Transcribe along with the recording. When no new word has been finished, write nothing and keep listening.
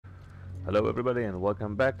Hello everybody and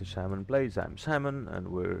welcome back to Simon Plays. I'm Simon and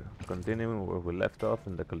we're continuing where we left off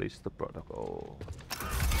in the Callisto protocol.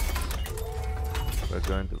 We're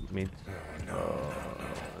going to meet...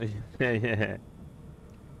 yeah.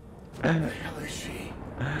 Where the hell is she?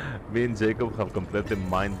 Me and Jacob have completely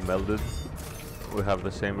mind melded. We have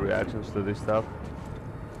the same reactions to this stuff.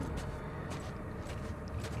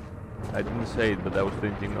 I didn't say it, but I was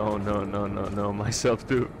thinking, oh no, myself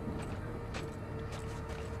too.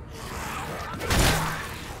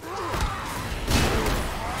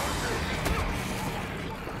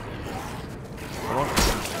 Come on.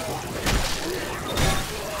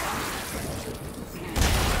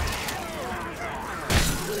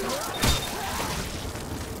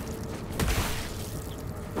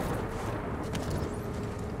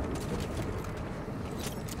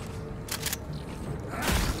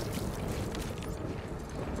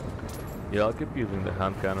 Yeah, I'll keep using the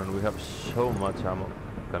hand cannon. We have so much ammo.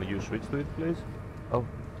 Can you switch to it, please? Oh,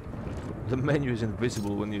 the menu is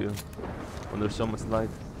invisible when there's so much light.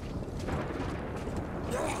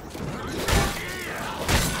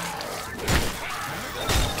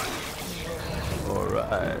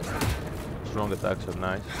 Alright. Strong attacks are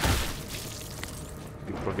nice.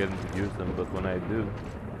 Keep forgetting to use them, but when I do,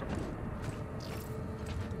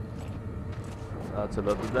 that's a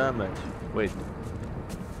lot of damage. Wait.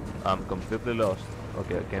 I'm completely lost.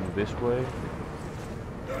 Okay, I came this way.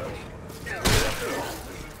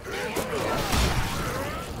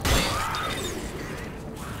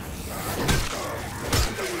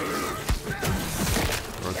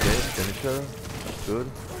 Okay, finisher. That's good.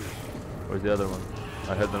 Where's the other one?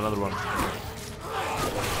 I had another one.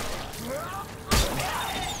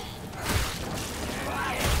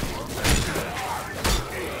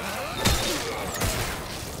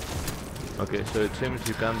 Okay, so it seems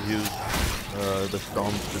you can't use the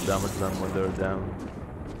stones to damage them when they're down.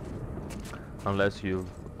 Unless you've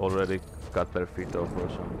already cut their feet off or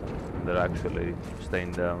something. And they're actually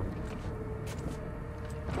staying down.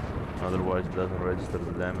 Otherwise it doesn't register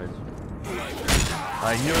the damage.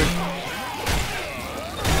 I knew it!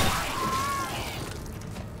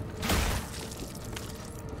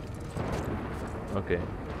 Okay,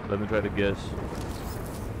 let me try to guess.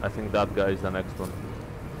 I think that guy is the next one.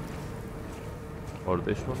 Or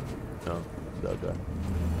this one? No, it's that guy.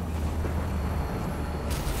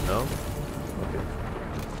 No? Okay.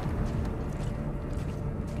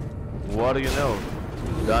 What do you know?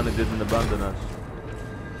 Danny didn't abandon us.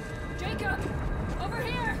 Jacob! Over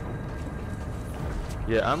here!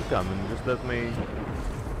 Yeah, I'm coming. Just let me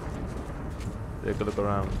take a look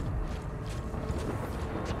around.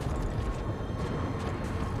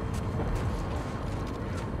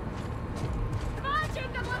 Come on,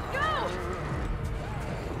 Jacob, let's go!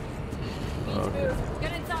 Okay.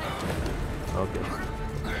 Get inside! Okay.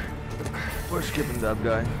 We're skipping that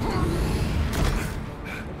guy.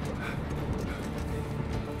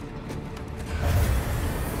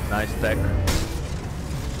 Nice tech.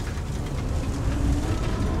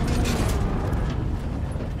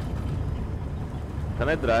 Can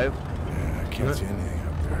I drive? Yeah, I can't see anything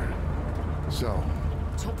up there. So,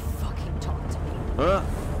 Don't fucking talk to me. Huh?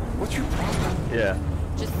 what's your problem? Yeah.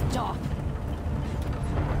 Just stop.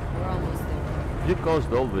 We're almost there. You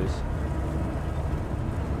caused all this.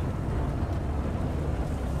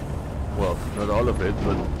 Well, not all of it,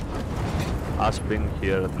 but us being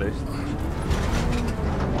here at least.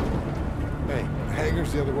 Hey, the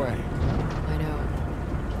hangar's the other way. I know.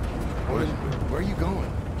 Where are you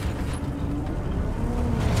going?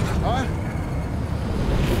 Huh?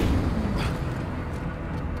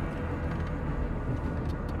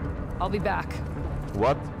 I'll be back.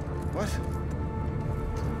 What? What?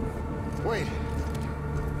 Wait.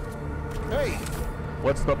 Hey!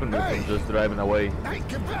 What's stopping you Hey! from just driving away? Hey,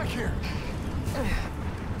 get back here! Hey.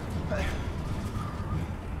 Oh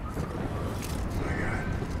my God.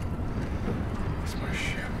 It's my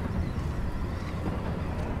ship.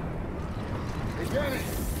 Hey, Danny!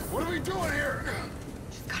 What are we doing here?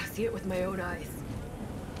 Just gotta see it with my own eyes.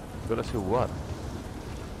 Gotta see what?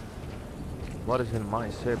 What is in my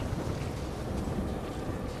ship?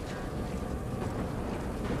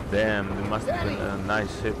 Damn, it must have been a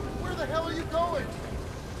nice ship. Where the hell are you going?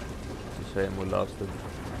 It's a shame we lost it.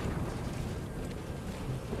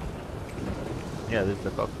 Yeah, this is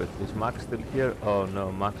the cockpit. Is Max still here? Oh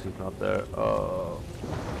no, Max is not there. Oh.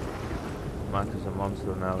 Max is a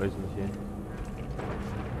monster now, isn't he?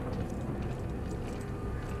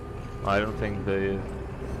 I don't think the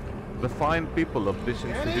fine people of this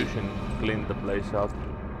institution cleaned the place up.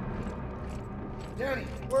 Danny,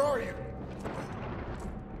 where are you?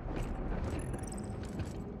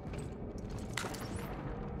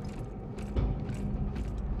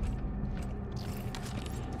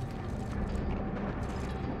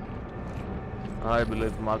 I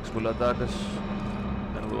believe Max will attack us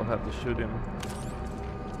and we'll have to shoot him.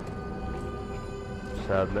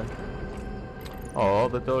 Sadly. Oh,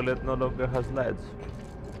 the toilet no longer has LEDs.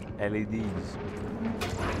 LEDs.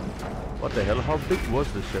 What the hell? How big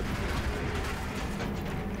was the ship?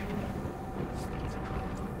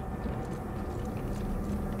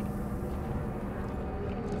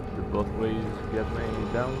 Did both ways get me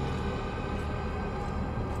down?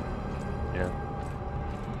 Yeah.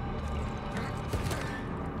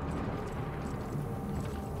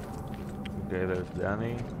 Okay, there's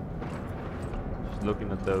Danny. Just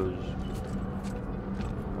looking at those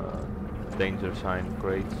danger sign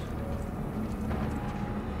crates.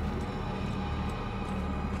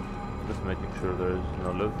 Just making sure there is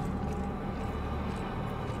no loot.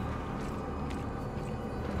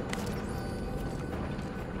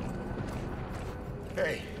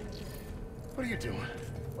 Hey, what are you doing?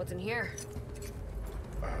 What's in here?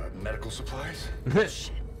 Medical supplies?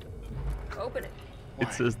 Shit. Open it. Why?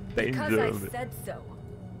 It says danger. Because I on it. said so.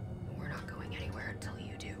 We're not going anywhere until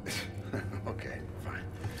you do. Okay, fine.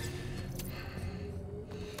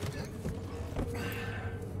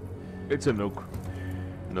 It's a nuke.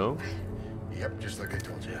 No? Yep, just like I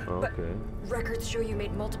told you. Okay. Records show you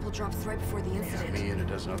made multiple drops right before the Yeah, incident. me and a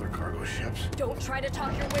dozen other cargo ships. Don't try to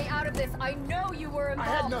talk your way out of this. I know you were I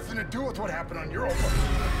involved. had nothing to do with what happened on Europa.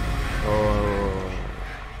 Oh.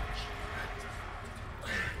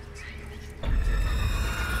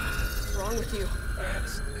 What's wrong with you?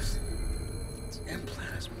 This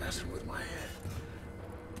implant is messing with my head.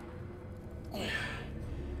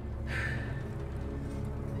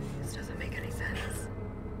 This doesn't make any sense.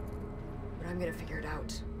 But I'm gonna figure it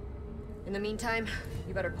out. In the meantime,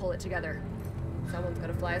 you better pull it together. Someone's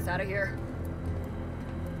gonna fly us out of here.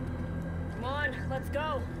 Come on, let's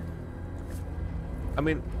go. I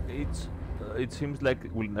mean, it seems like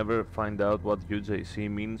we'll never find out what UJC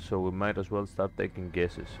means, so we might as well start taking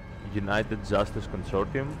guesses. United Justice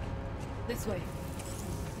Consortium? This way.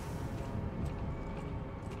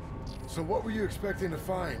 So what were you expecting to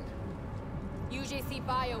find? UJC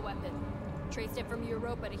bioweapon. Traced it from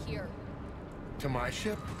Europa to here. To my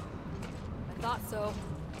ship? I thought so.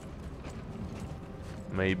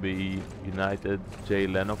 Maybe United J.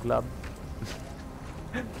 Leno Club?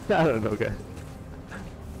 I don't know, guys.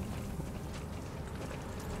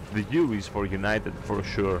 The U is for United, for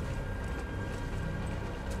sure.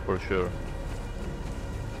 For sure.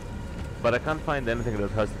 But I can't find anything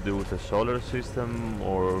that has to do with the solar system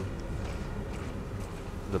or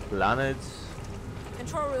the planets.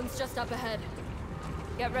 Control room's just up ahead.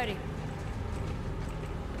 Get ready.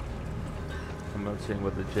 I'm not seeing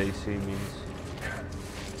what the JC means.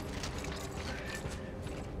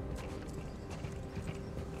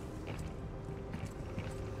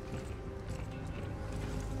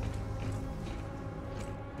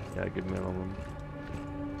 Yeah, give me a moment.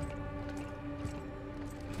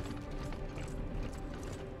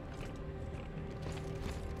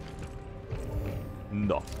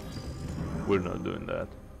 No, we're not doing that.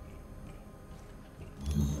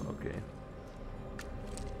 Okay.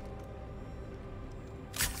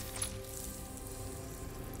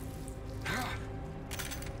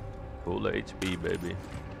 Full HP, baby.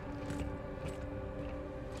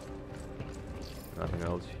 Nothing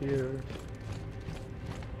else here.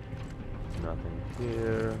 Nothing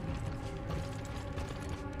here.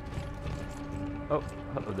 Oh,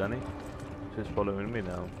 hello Danny. She's following me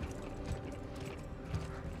now.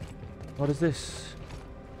 What is this?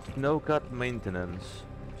 Snowcat maintenance.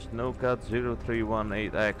 Snowcat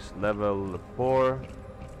 0318X level 4.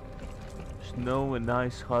 Snow and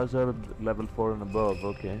ice hazard level 4 and above,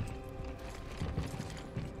 okay.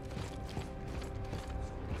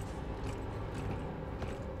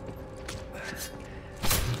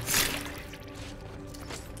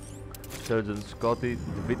 Sergeant Scotty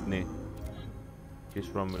Dvitny. He's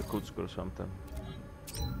from Irkutsk or something.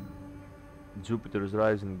 Jupiter's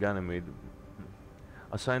Rise in Ganymede.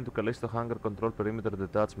 Assigned to Callisto Hangar Control Perimeter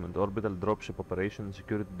Detachment, Orbital Dropship Operation and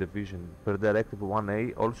Security Division. Per Directive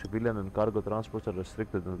 1A, all civilian and cargo transports are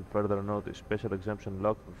restricted until further notice. Special exemption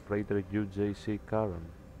locked for freighter UJC Karen.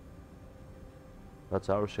 That's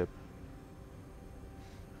our ship.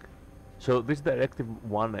 So this Directive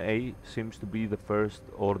 1A seems to be the first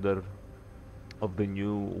order of the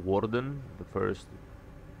new warden. The first...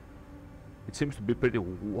 It seems to be pretty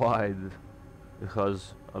wide. It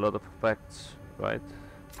has a lot of effects, right?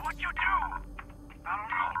 What'd you do? I don't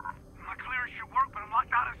know. My clearance should work, but I'm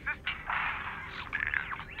locked out of the system. Stand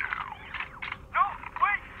down. No,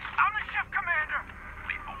 wait! I'm the ship commander!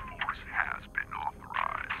 Lethal force has been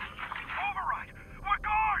authorized. Override! We're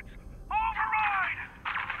guards! Override!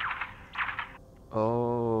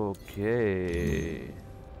 Okay.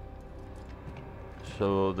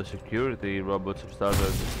 So the security robots have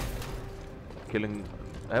started killing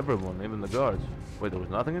everyone, even the guards. Wait, there was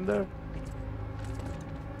nothing in there?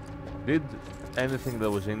 Did anything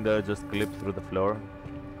that was in there just clip through the floor?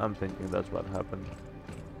 I'm thinking that's what happened.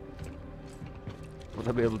 Would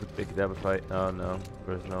I be able to pick it up if I... Oh no,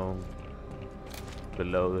 there's no...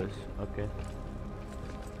 below this. Okay.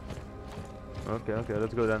 Okay,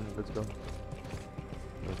 let's go then, let's go.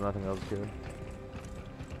 There's nothing else here.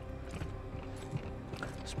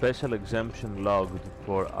 Special exemption logged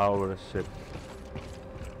for our ship.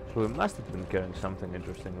 So we must have been carrying something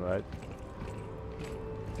interesting, right?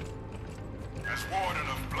 As Warden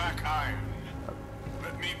of Black Iron,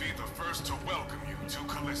 let me be the first to welcome you to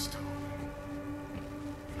Callisto.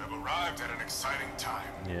 You have arrived at an exciting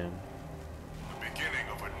time. Yeah. The beginning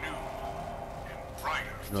of a new and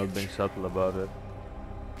brighter Not being future. subtle about it.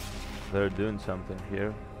 They're doing something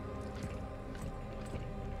here.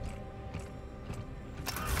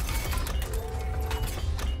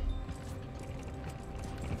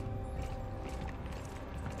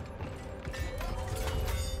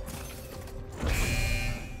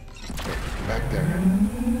 Back there.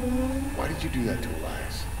 Why did you do that to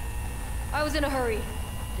Elias? I was in a hurry.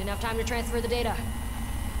 Didn't have time to transfer the data.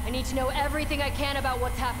 I need to know everything I can about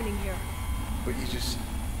what's happening here. But you just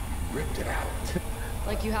ripped it out.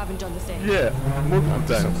 Like you haven't done the same. Yeah, multiple Onto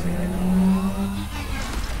times. something I know.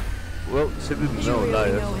 Well, she didn't Did know you really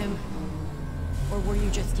Elias. know him? Or were you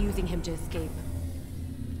just using him to escape?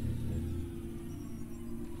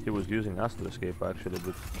 He was using us to escape actually,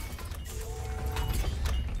 but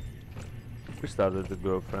we started to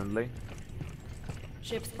grow friendly.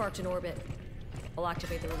 Ship's parked in orbit. I'll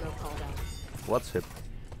activate the remote call down. What ship?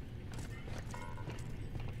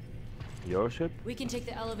 Your ship? We can take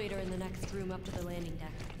the elevator in the next room up to the landing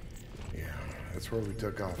deck. Yeah, that's where we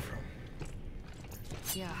took off from.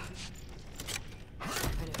 Yeah. I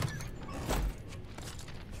know.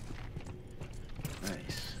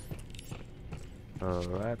 Nice.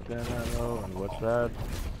 Alright then, hello, and what's that?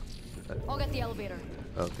 I'll get the elevator.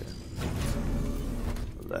 Okay.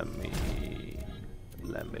 Let me...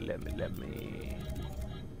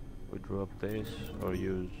 We drop this or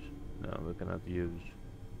use... No, we cannot use.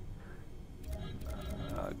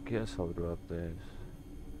 I guess I'll drop this.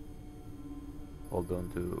 Hold on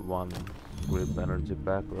to one grip energy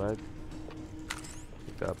pack, right?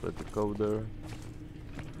 Pick up the decoder.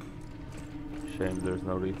 Shame there's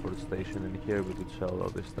no reforestation in here, we could sell all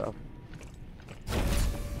this stuff.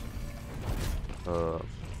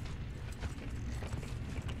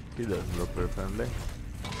 He doesn't look very friendly.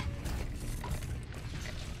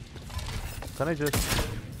 Can I just...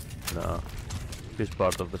 No. He's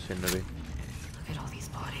part of the scenery. Look at all these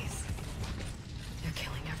bodies. They're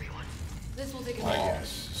killing everyone. This will take a I while.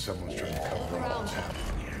 guess someone's trying to cover Look up around. what's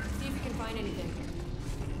happening here. See if you can find anything.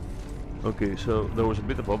 Okay, so there was a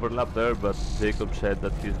bit of overlap there, but Jacob said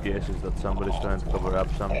that his guess is that somebody's trying to cover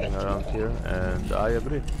up something around here, and I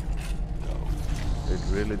agree. It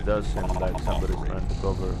really does seem like somebody's trying to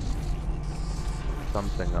cover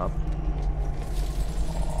something up.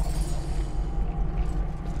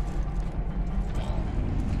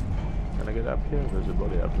 Can I get up here? There's a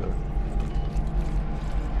body up there.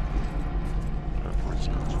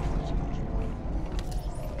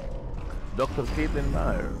 Dr. Caitlin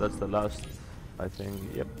Meyer, that's the last, I think,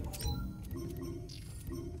 yep. What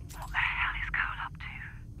the hell is Cole up to?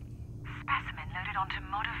 Specimen loaded onto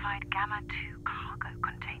modified Gamma-2 cargo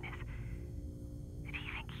containers. Did he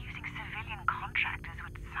think using civilian contractors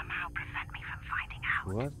would somehow prevent me from finding out?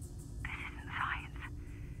 What? This isn't science.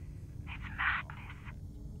 It's madness.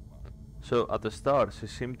 So at the start, she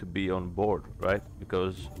seemed to be on board, right?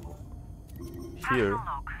 Because here... Personal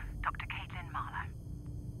log, Dr. Caitlin Mahler.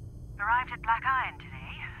 Arrived at Black Iron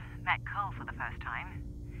today. Met Cole for the first time.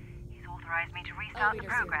 He's authorized me to restart the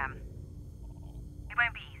Elevator's here. program. It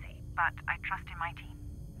won't be easy, but I trust in my team.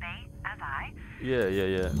 They, as I,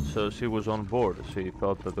 Yeah. So she was on board. She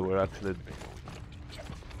thought that they were actually...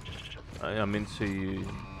 I mean, she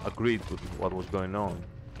agreed with what was going on.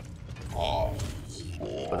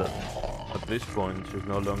 But at this point, she's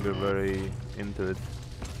no longer very into it.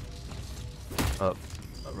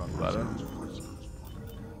 Wrong button.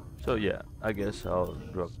 So yeah, I guess I'll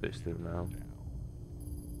drop this too now.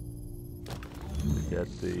 To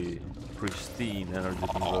get the pristine energy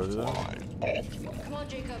converter. Come on,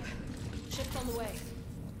 Jacob. Ship's on the way.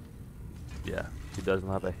 Yeah, he doesn't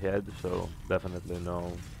have a head, so definitely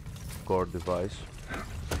no core device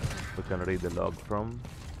we can read the log from.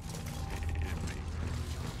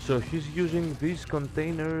 So he's using these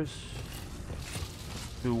containers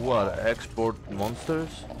To what? Export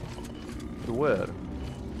monsters? To where?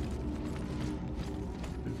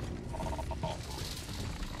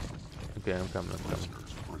 Okay, I'm coming.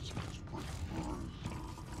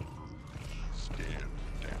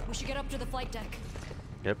 We should get up to the flight deck.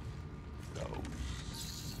 Yep.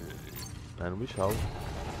 And we shall.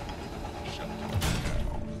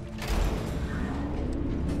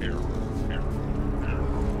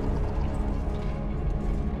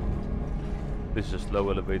 This is a slow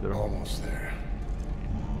elevator. Almost there.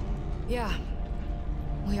 Yeah,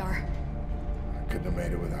 we are. I couldn't have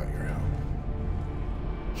made it without your help.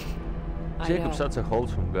 Jacob's such a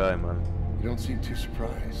wholesome guy, man. You don't seem too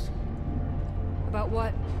surprised. About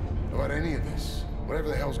what? About any of this. Whatever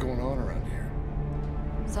the hell's going on around here.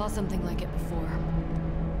 Saw something like it before.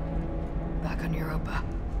 Back on Europa.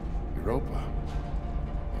 Europa?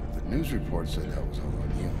 The news report said that was all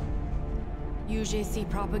on you. UJC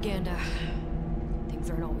propaganda. Things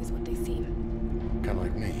aren't always what they seem. Kind of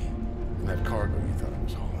like me. And that cargo you thought I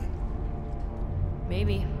was hauling.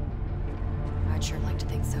 Maybe. I'd sure like to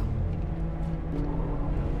think so.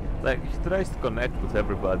 Like, he tries to connect with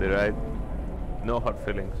everybody, right? No hard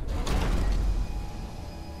feelings.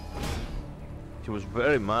 He was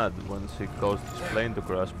very mad when she caused his plane to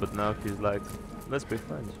crash, but now he's like, let's be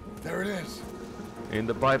friends. There it is. In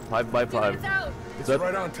the pipe, 5 by 5. It's out! It's That-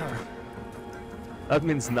 right on time. That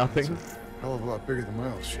means nothing. Hell of a lot bigger than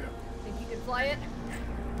my old ship. Think you can fly it?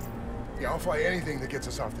 Yeah, I'll fly anything that gets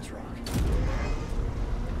us off this rock.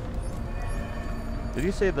 Did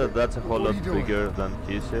you say that that's a whole What are lot you doing? bigger than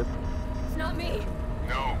his ship? It's not me.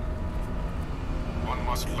 No. One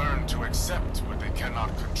must learn to accept what they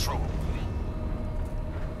cannot control.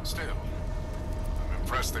 Still, I'm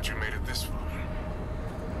impressed that you made it this far.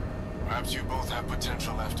 Perhaps you both have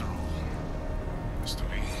potential after all. Mr.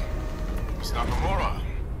 Lee, Miss Nakamura,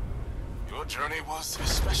 your journey was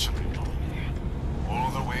especially long. All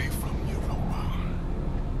the way from Europa.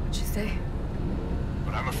 What'd you say?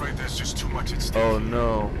 But I'm afraid there's just too much at stake. Oh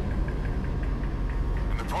no,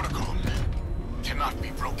 And the protocol cannot be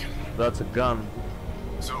broken. that's a gun.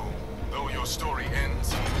 So, though your story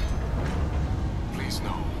ends, please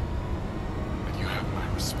know that you have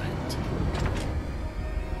my respect.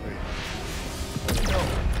 Wait. No.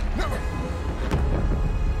 Never.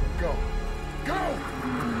 Go. Go!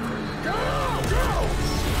 Go! Go!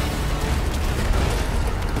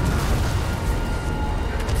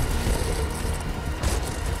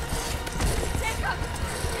 Jacob!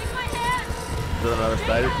 Take my hand! Is that another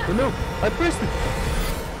slide? Oh no, I pressed it!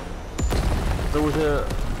 There was a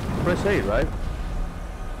press A, right?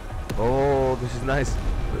 Oh, this is nice.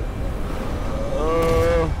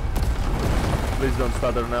 Oh, please don't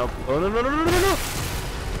stutter now. Oh no no no no no no!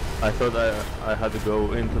 I thought I had to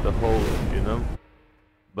go into the hole, you know,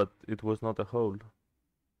 but it was not a hole.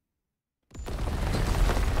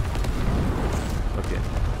 Okay.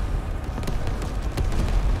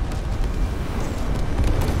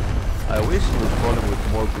 I wish he would follow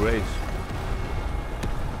with more grace.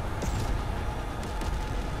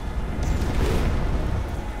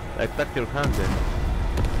 Like, tuck your hand in.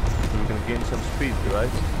 So we can gain some speed,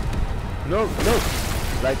 right? No, no!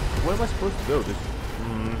 Like, where am I supposed to go? This...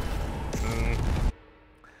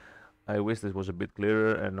 I wish this was a bit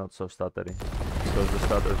clearer and not so stuttery. Because the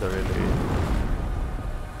stutters are really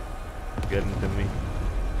getting to me.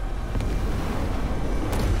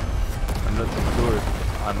 I'm not sure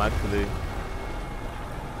if I'm actually...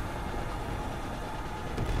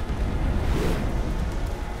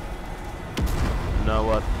 Now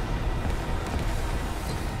what?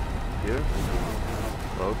 Here?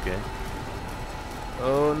 Okay.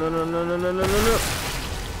 Oh no no no no no no no no!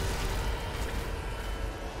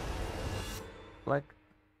 Like...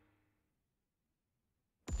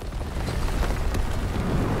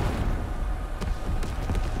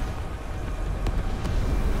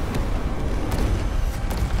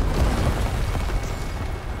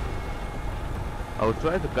 I will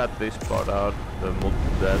try to cut this part out, the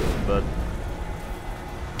multiple deaths, but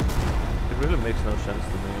it really makes no sense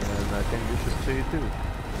to me, and I think you should see it too.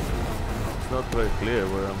 It's not very clear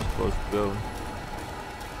where I'm supposed to go.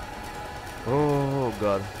 Oh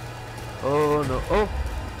god. Oh no. Oh!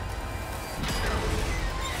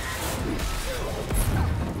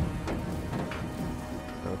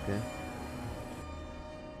 Okay.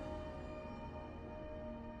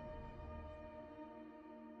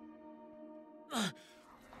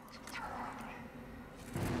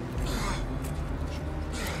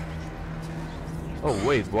 Oh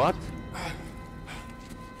wait, what?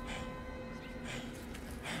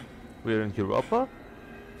 We're in Europa?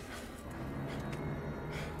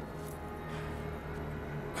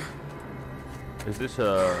 Is this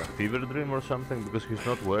a fever dream or something? Because he's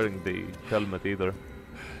not wearing the helmet either.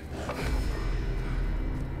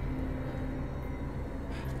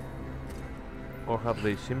 Or have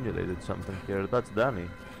they simulated something here? That's Danny.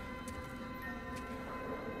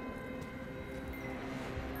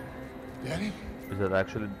 Danny? Is that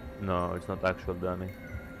actually... No, it's not actual Danny.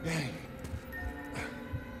 Danny.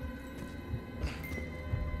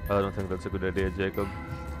 I don't think that's a good idea, Jacob.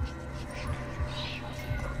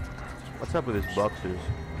 What's up with these boxers?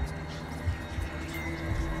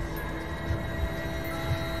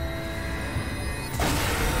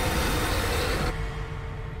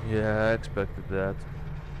 Yeah, I expected that.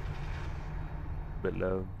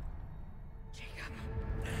 Below. Jacob!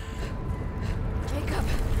 Jacob!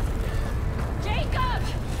 Jacob!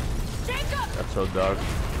 Jacob! That's so dark.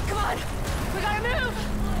 Come on! We gotta move!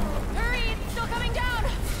 Hurry! It's still coming down!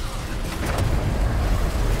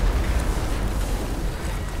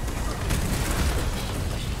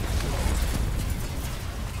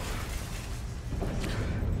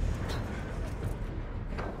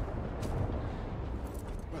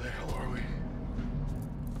 Where the hell are we?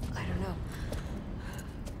 I don't know.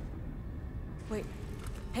 Wait,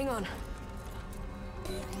 hang on.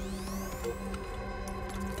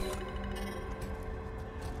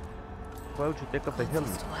 Why would you take off the It's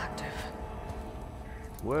helmet? still active.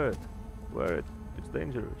 Wear it. Wear it. It's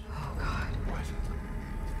dangerous. Oh god. What?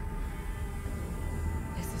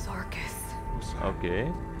 This is Arcus.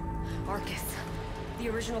 Okay. Arcus. The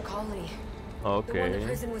original colony. The one the Okay.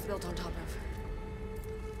 prison was built on top of.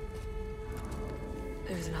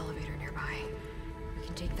 There's an elevator nearby. We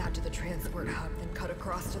can take that to the transport hub, then cut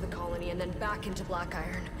across to the colony, and then back into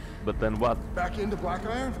Blackiron. But then what? Back into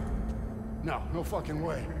Blackiron? No, no fucking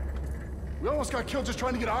way. We almost got killed just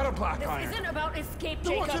trying to get out of This Blackiron. isn't about escape,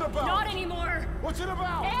 Then Jacob. what's it about? Not anymore. What's it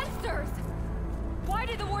about? Answers! Why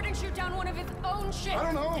did the warden shoot down one of his own ships? I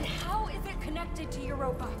don't know. And how is it connected to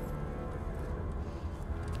Europa?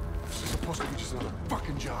 This is supposed to be just another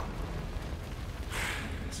fucking job.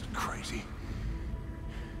 This is crazy.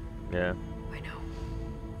 Yeah. I know.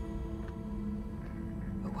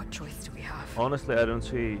 But what choice do we have? Honestly, I don't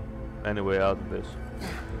see any way out of this.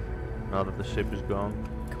 Now that the ship is gone.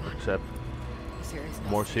 Come on. Except You serious?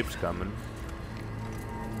 more ships coming.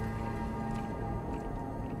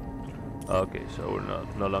 Okay, so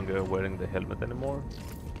we're no longer wearing the helmet anymore.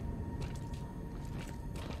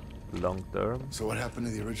 Long term. So what happened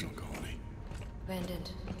to the original colony?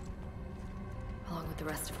 Abandoned. Along with the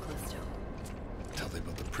rest of Callisto. Until they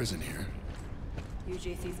built the prison here.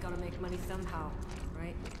 UJC's gotta make money somehow,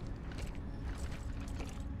 right?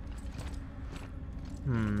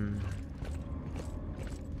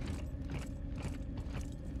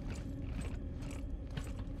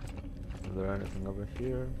 Is there anything over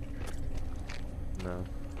here? No.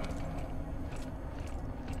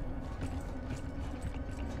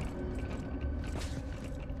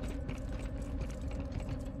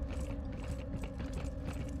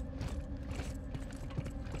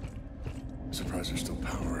 Surprised there's still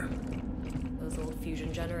power. Those old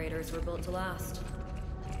fusion generators were built to last.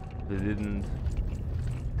 They didn't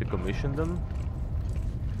decommission them.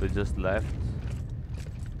 They just left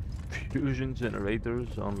fusion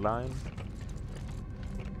generators online.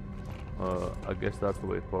 I guess that's the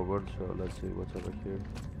way forward, so let's see what's over here.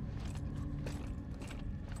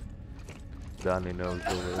 Danny knows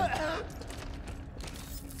the way.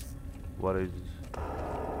 What is...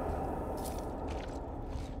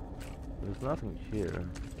 There's nothing here.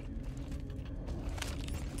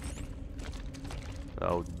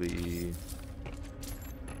 That would be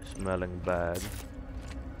smelling bad.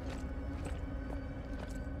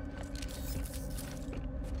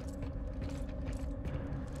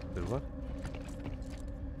 Wait, what?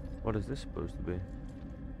 What is this supposed to be?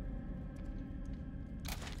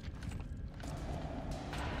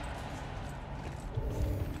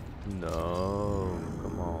 No,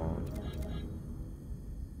 come on.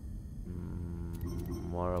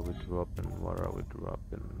 What are we dropping? What are we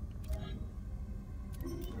dropping?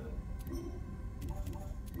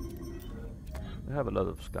 I have a lot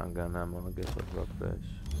of scan gun ammo, I guess I'll drop this.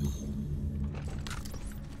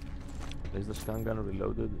 Is the scan gun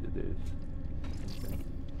reloaded? It is. Okay.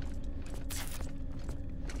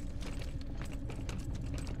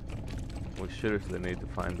 We seriously need to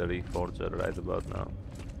find the reforger right about now.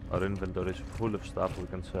 Our inventory is full of stuff we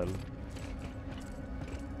can sell.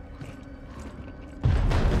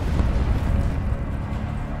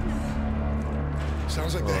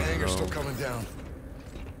 Sounds like the Oh, hangar's no. still coming down.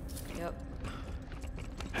 Yep.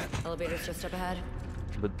 Elevator's just up ahead.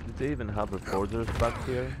 But did they even have reforgers back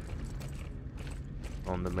here?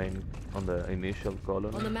 On the main On the initial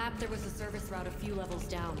colony? On the map, there was a service route a few levels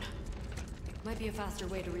down. Might be a faster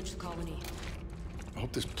way to reach the colony. I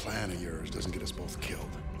hope this plan of yours doesn't get us both killed.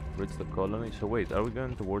 Reach the colony? So wait, are we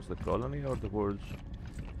going towards the colony or towards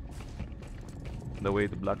the way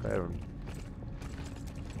to Black Iron?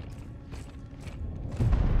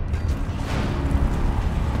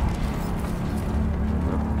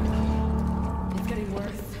 It's getting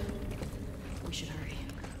worse. We should hurry.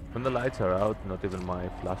 When the lights are out, not even my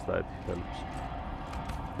flashlight helps.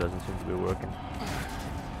 Doesn't seem to be working.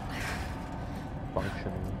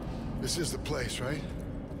 Functioning. This is the place, right?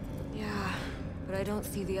 Yeah, but I don't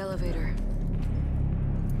see the elevator.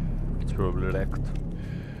 It's probably wrecked.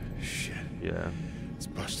 Shit. Yeah. It's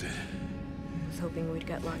busted. I was hoping we'd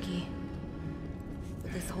get lucky.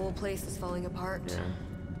 But this whole place is falling apart. Yeah.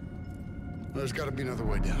 Well, there's gotta be another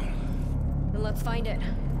way down. Then let's find it.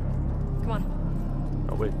 Come on.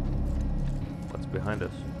 Oh wait. What's behind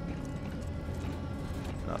us?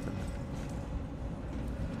 Nothing.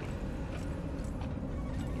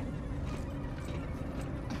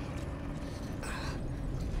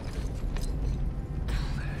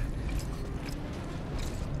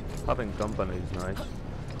 Having company is nice.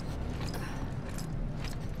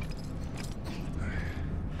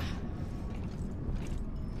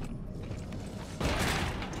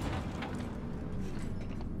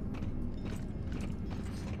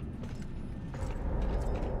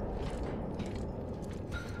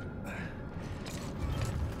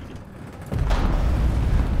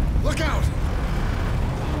 Look out!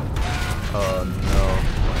 Oh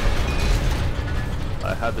no.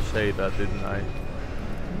 I had to say that, didn't I?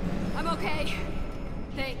 I'm okay.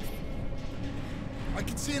 Thanks. I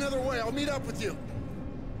can see another way. I'll meet up with you.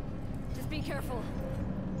 Just be careful.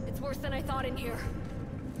 It's worse than I thought in here.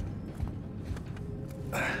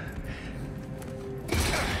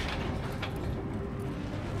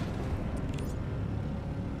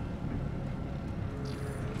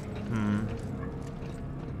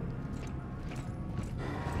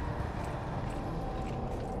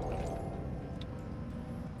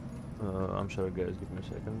 I'm sorry guys, give me a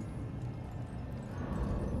second.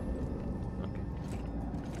 Okay.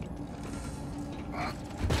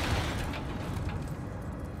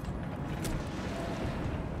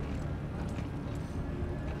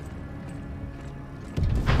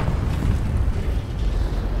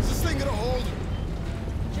 Is this thing gonna hold?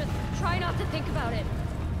 Just try not to think about it.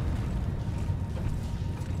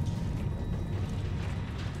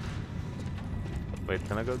 Wait,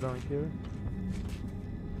 can I go down here?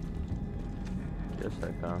 Yes,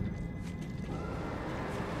 I can.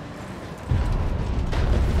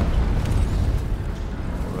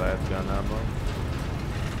 Riot gun ammo.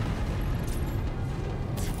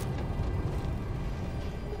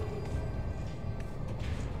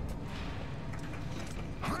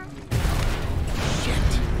 Shit.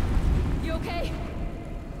 You okay?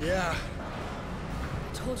 Yeah.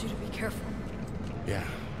 I told you to be careful. Yeah,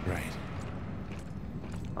 right.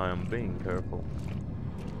 I am being careful.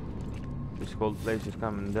 This whole place is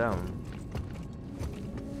coming down.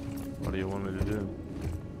 What do you want me to do?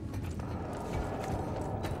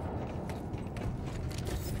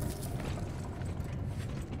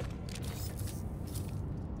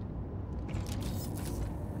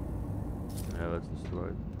 Yeah, let's destroy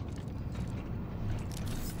it.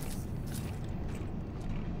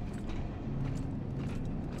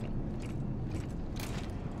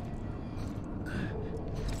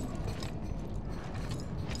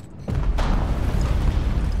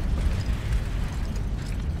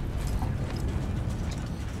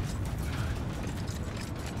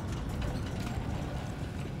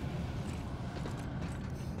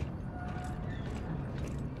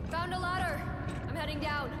 Found a ladder. I'm heading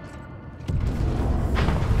down.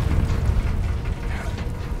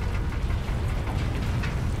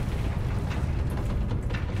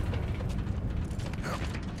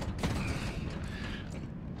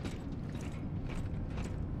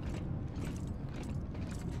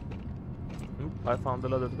 I found the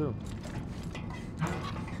ladder too.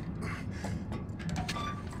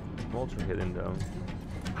 I'm also heading down.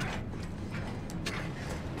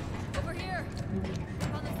 Over here.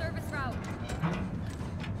 On the service route.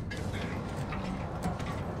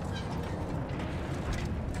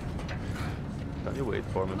 Can you wait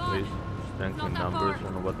for me, Come on. please? Strength Not in that numbers far.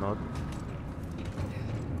 and whatnot.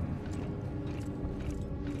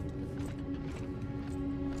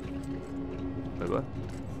 Wait, what?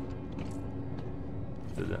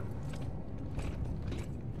 Do that.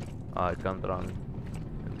 I can't run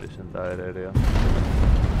in this entire area. A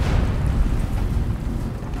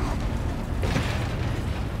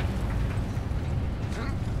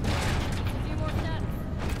few more steps.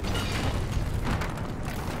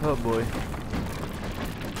 Oh boy. Is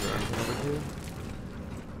there anything over here?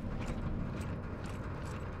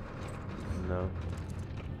 No.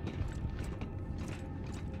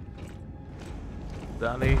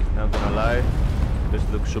 Danny, not gonna lie, this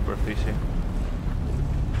looks super fishy.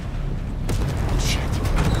 Shit.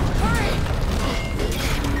 Hurry!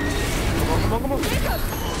 Come on, come on! Jacob!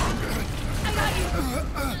 I got you!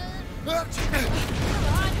 Come on! No! Jacob!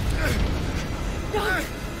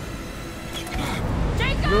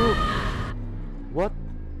 No! What?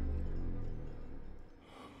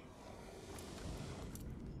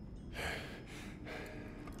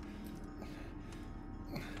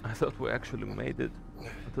 I thought we actually made it. I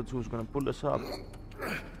thought he was gonna pull us up.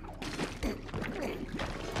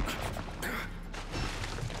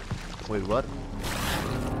 Wait, what?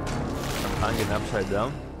 I'm hanging upside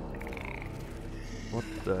down? What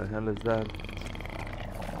the hell is that?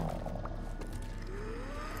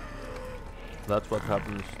 That's what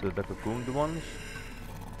happens to the cocooned ones,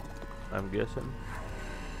 I'm guessing.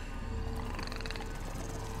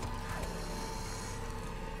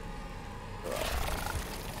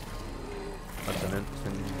 That's an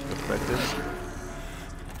interesting perspective.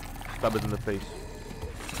 Stab it in the face.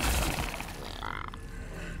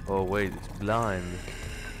 Oh wait, it's blind.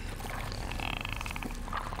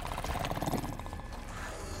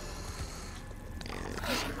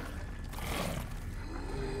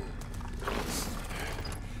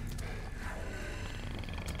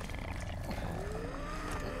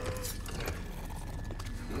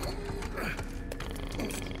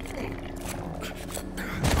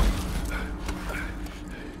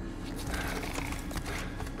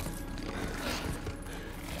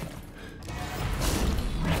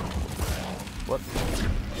 What?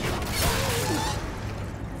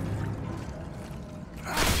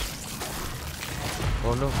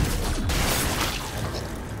 Oh no.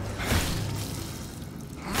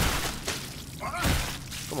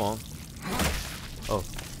 Come on. Oh,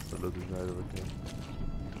 the look is right over there.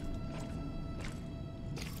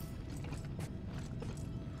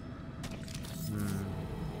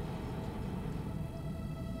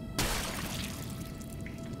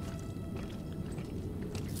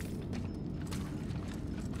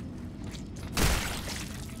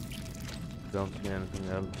 Don't see anything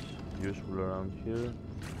else useful around here.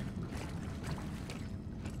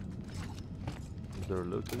 Is there a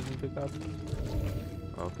loot that we can pick up?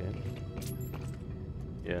 Okay.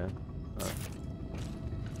 Yeah.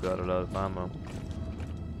 Got a lot of ammo.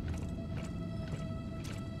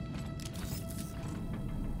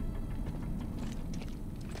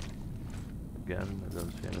 Again, I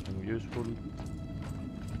don't see anything useful.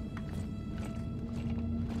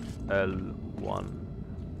 L1.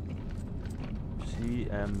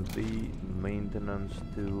 CMB maintenance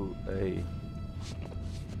 2A.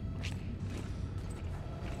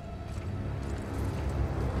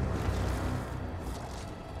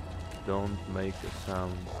 Don't make a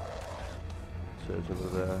sound. It says over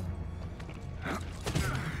there.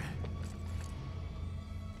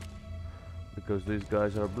 Because these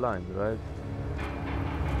guys are blind, right?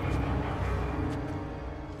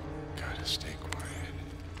 Gotta stay quiet.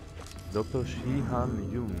 Dr.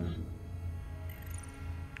 Shihan Yoon.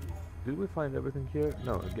 Did we find everything here?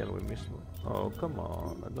 No, again we missed one. Oh, come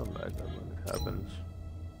on. I don't like that when it happens.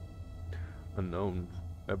 Unknown.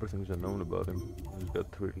 Everything's unknown about him. He's got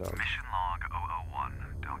 3 lives. Mission log 001,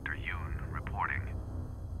 Dr. Yoon reporting.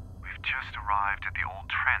 We've just arrived at the old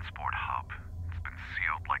transport hub. It's been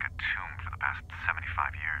sealed like a tomb for the past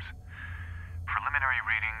 75 years. Preliminary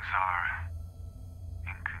readings are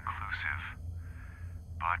inconclusive,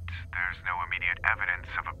 but there's no immediate evidence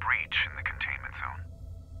of a breach in the containment zone.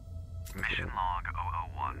 Mission log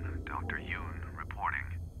 001, Dr. Yoon reporting.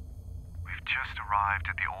 We've just arrived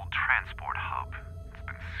at the old transport hub. It's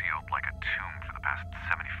been sealed like a tomb for the past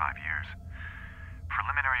 75 years.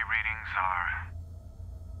 Preliminary readings are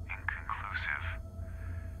inconclusive,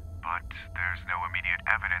 but there's no immediate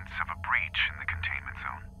evidence of a breach in the containment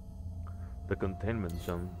zone. The containment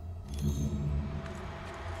zone.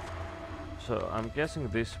 So I'm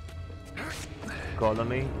guessing this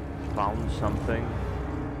colony found something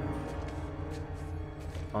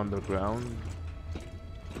underground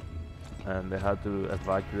and they had to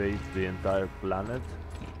evacuate the entire planet.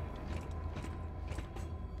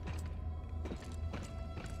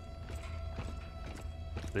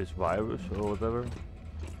 This virus or whatever.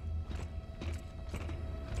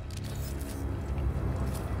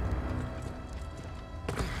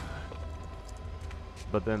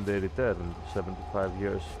 But then they returned 75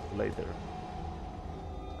 years later.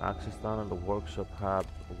 Access tunnel, the workshop hub,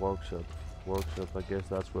 workshop, I guess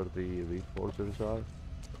that's where the forgers are.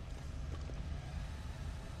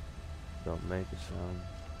 Don't make a sound.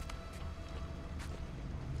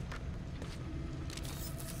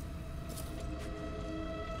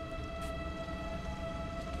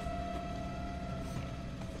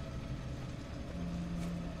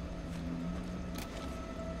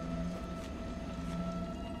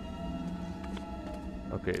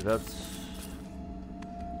 Okay, that's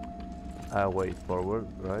a way forward,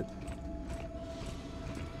 right?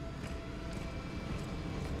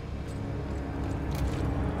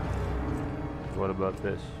 What about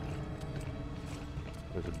this?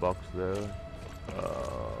 There's a box there.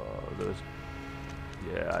 There's...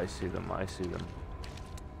 Yeah, I see them, I see them.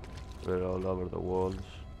 They're all over the walls.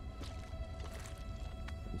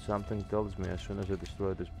 And something tells me as soon as I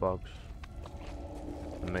destroy this box,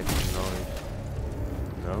 it makes a noise.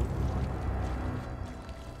 No?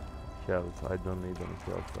 Health. I don't need any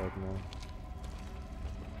health right now.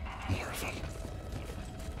 More of them.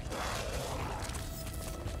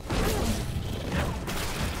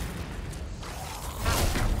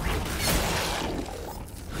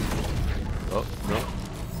 Oh, no.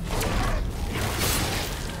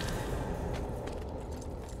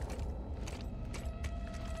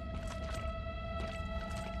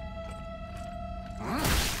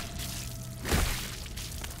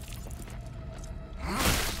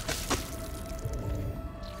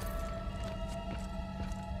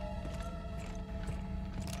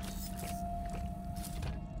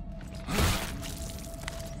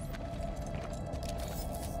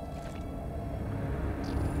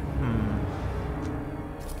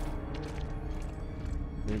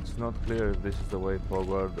 It's not clear if this is the way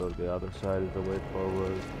forward or the other side is the way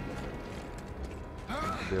forward.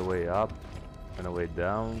 It's a way up and a way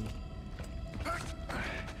down.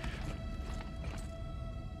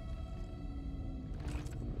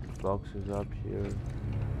 Box is up here.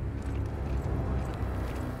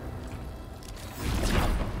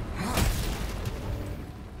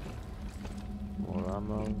 More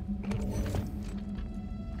ammo.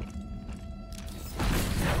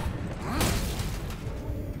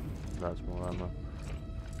 That's more ammo.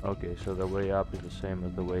 Okay, so the way up is the same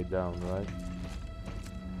as the way down, right?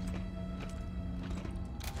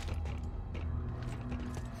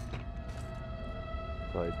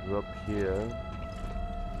 If I drop here,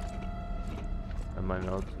 am I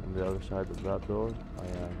not on the other side of that door? I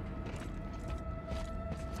am.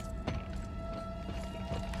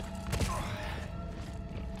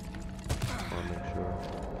 I want to make sure.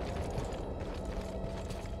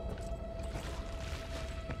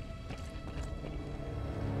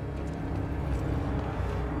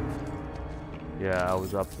 Yeah, I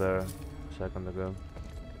was up there a second ago.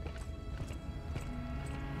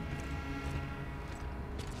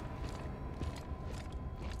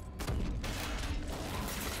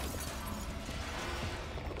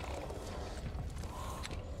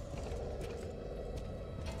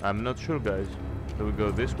 I'm not sure, guys. Do we go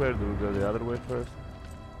this way or do we go the other way first?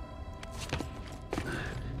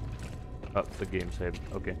 Oh, the game saved.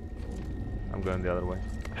 Okay. I'm going the other way.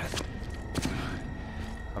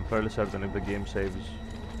 I'm fairly certain if the game saves,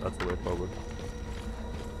 that's the way forward.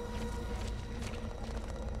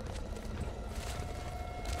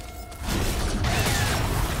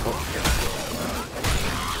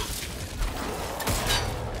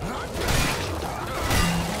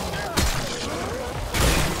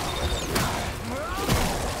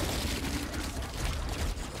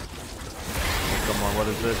 Come on, what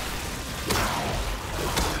is this?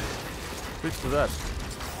 Switch to that.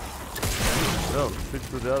 No, switch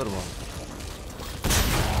to the other one.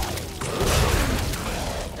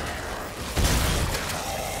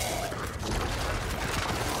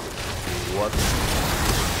 What?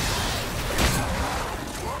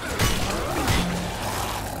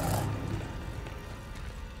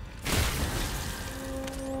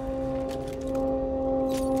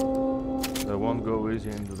 I won't go easy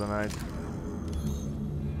into the night.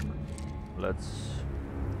 Let's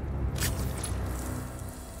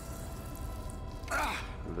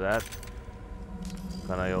do that.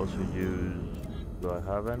 Can I also use... do I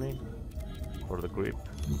have any? For the grip?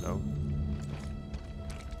 No.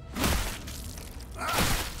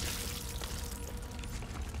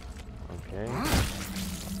 Okay.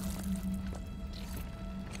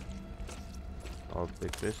 I'll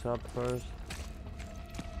pick this up first.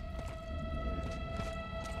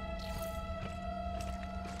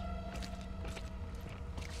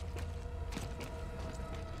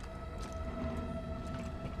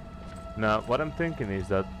 Now, what I'm thinking is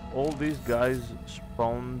that all these guys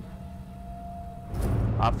spawned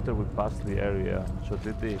after we passed the area, so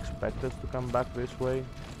did they expect us to come back this way?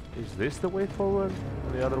 Is this the way forward?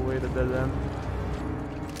 And the other way, the dead end?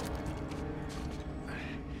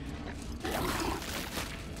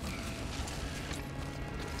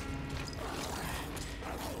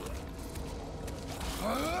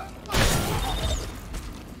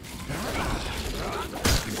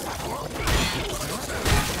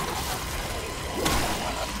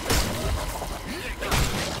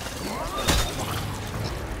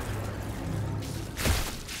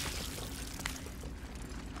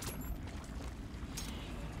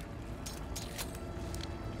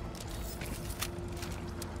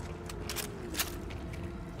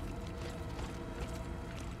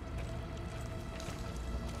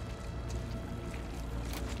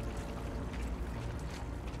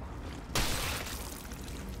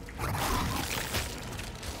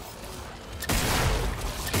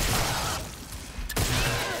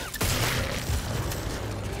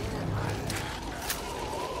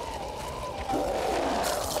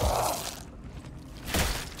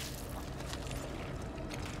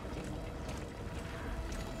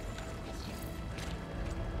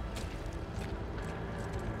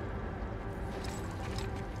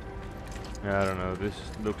 I don't know, this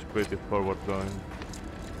looks pretty forward going.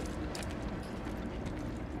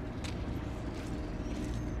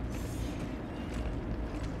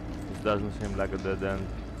 This doesn't seem like a dead end.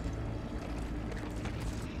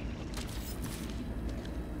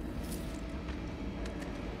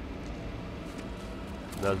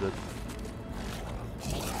 Does it?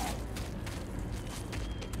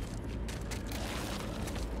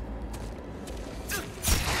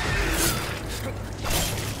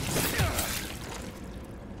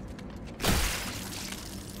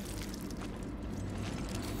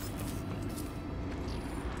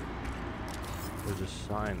 There's a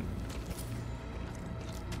sign.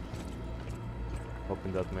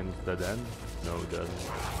 Hoping that means dead end? No, it doesn't.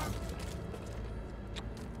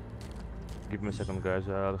 Give me a second, guys.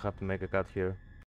 I'll have to make a cut here.